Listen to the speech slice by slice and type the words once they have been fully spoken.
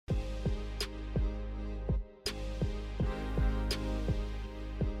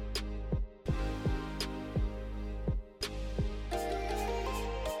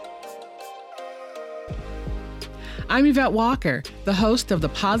I'm Yvette Walker, the host of the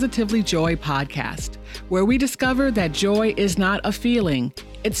Positively Joy podcast, where we discover that joy is not a feeling,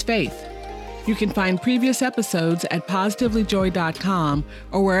 it's faith. You can find previous episodes at positivelyjoy.com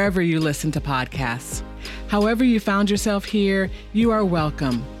or wherever you listen to podcasts. However you found yourself here, you are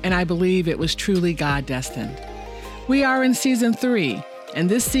welcome, and I believe it was truly God-destined. We are in season 3, and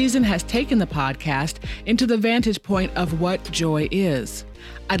this season has taken the podcast into the vantage point of what joy is.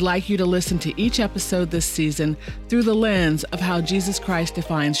 I'd like you to listen to each episode this season through the lens of how Jesus Christ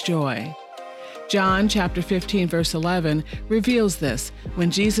defines joy. John chapter 15, verse 11 reveals this when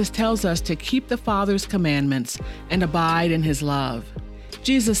Jesus tells us to keep the Father's commandments and abide in his love.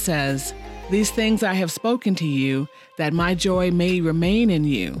 Jesus says, "These things I have spoken to you, that my joy may remain in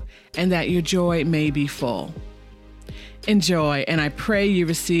you, and that your joy may be full." Enjoy, and I pray you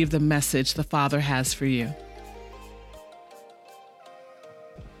receive the message the Father has for you.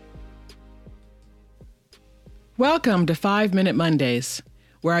 Welcome to 5 Minute Mondays,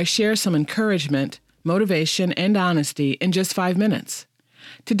 where I share some encouragement, motivation, and honesty in just 5 minutes.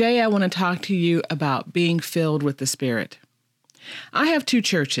 Today I want to talk to you about being filled with the Spirit. I have 2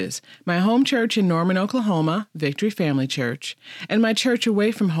 churches, my home church in Norman, Oklahoma, Victory Family Church, and my church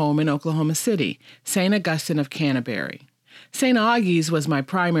away from home in Oklahoma City, St. Augustine of Canterbury. St. Augie's was my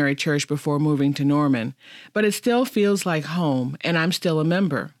primary church before moving to Norman, but it still feels like home, and I'm still a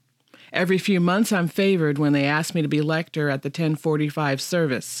member. Every few months, I'm favored when they ask me to be lector at the 10:45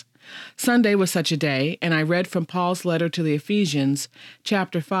 service. Sunday was such a day, and I read from Paul's letter to the Ephesians,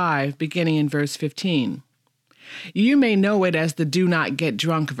 chapter 5, beginning in verse 15. You may know it as the do not get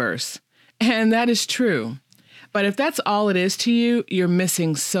drunk verse, and that is true. But if that's all it is to you, you're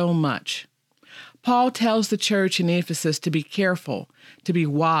missing so much. Paul tells the church in Ephesus to be careful, to be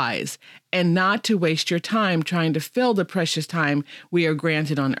wise, and not to waste your time trying to fill the precious time we are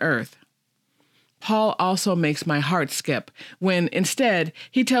granted on earth. Paul also makes my heart skip when, instead,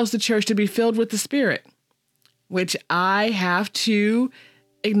 he tells the church to be filled with the Spirit, which I have to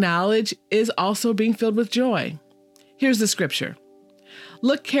acknowledge is also being filled with joy. Here's the scripture.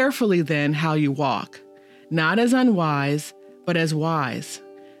 Look carefully then how you walk, not as unwise, but as wise,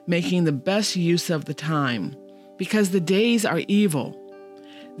 making the best use of the time, because the days are evil.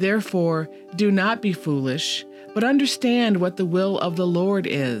 Therefore, do not be foolish, but understand what the will of the Lord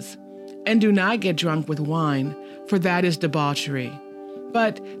is. And do not get drunk with wine, for that is debauchery.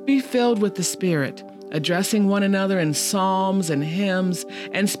 But be filled with the Spirit, addressing one another in psalms and hymns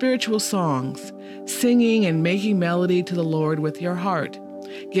and spiritual songs, singing and making melody to the Lord with your heart,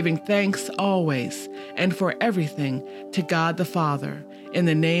 giving thanks always and for everything to God the Father, in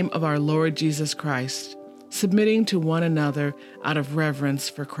the name of our Lord Jesus Christ, submitting to one another out of reverence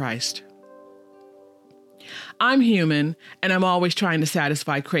for Christ. I'm human, and I'm always trying to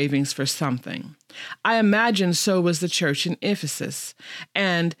satisfy cravings for something. I imagine so was the church in Ephesus,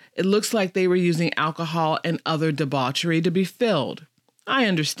 and it looks like they were using alcohol and other debauchery to be filled. I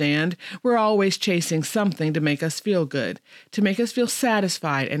understand. We're always chasing something to make us feel good, to make us feel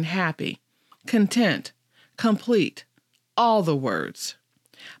satisfied and happy, content, complete, all the words.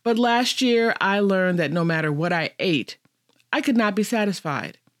 But last year, I learned that no matter what I ate, I could not be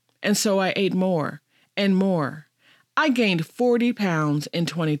satisfied, and so I ate more and more. I gained 40 pounds in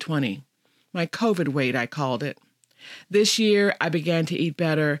 2020. My COVID weight, I called it. This year, I began to eat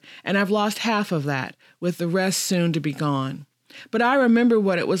better, and I've lost half of that, with the rest soon to be gone. But I remember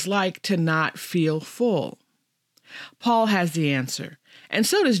what it was like to not feel full. Paul has the answer, and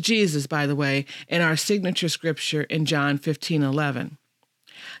so does Jesus, by the way, in our signature scripture in John 15:11.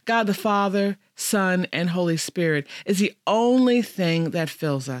 God the Father, Son, and Holy Spirit is the only thing that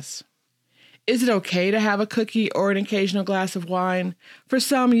fills us. Is it okay to have a cookie or an occasional glass of wine? For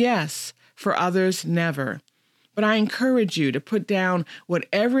some, yes. For others, never. But I encourage you to put down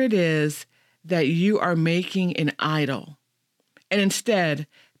whatever it is that you are making an idol, and instead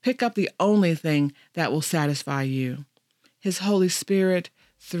pick up the only thing that will satisfy you, His Holy Spirit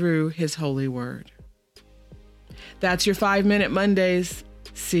through His holy word. That's your 5 Minute Mondays.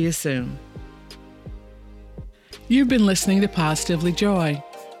 See you soon. You've been listening to Positively Joy.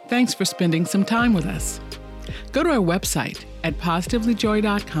 Thanks for spending some time with us. Go to our website at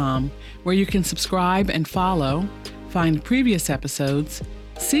positivelyjoy.com, where you can subscribe and follow, find previous episodes,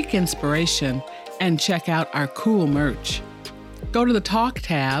 seek inspiration, and check out our cool merch. Go to the Talk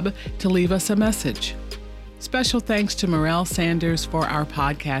tab to leave us a message. Special thanks to Morel Sanders for our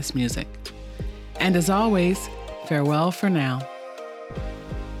podcast music. And as always, farewell for now.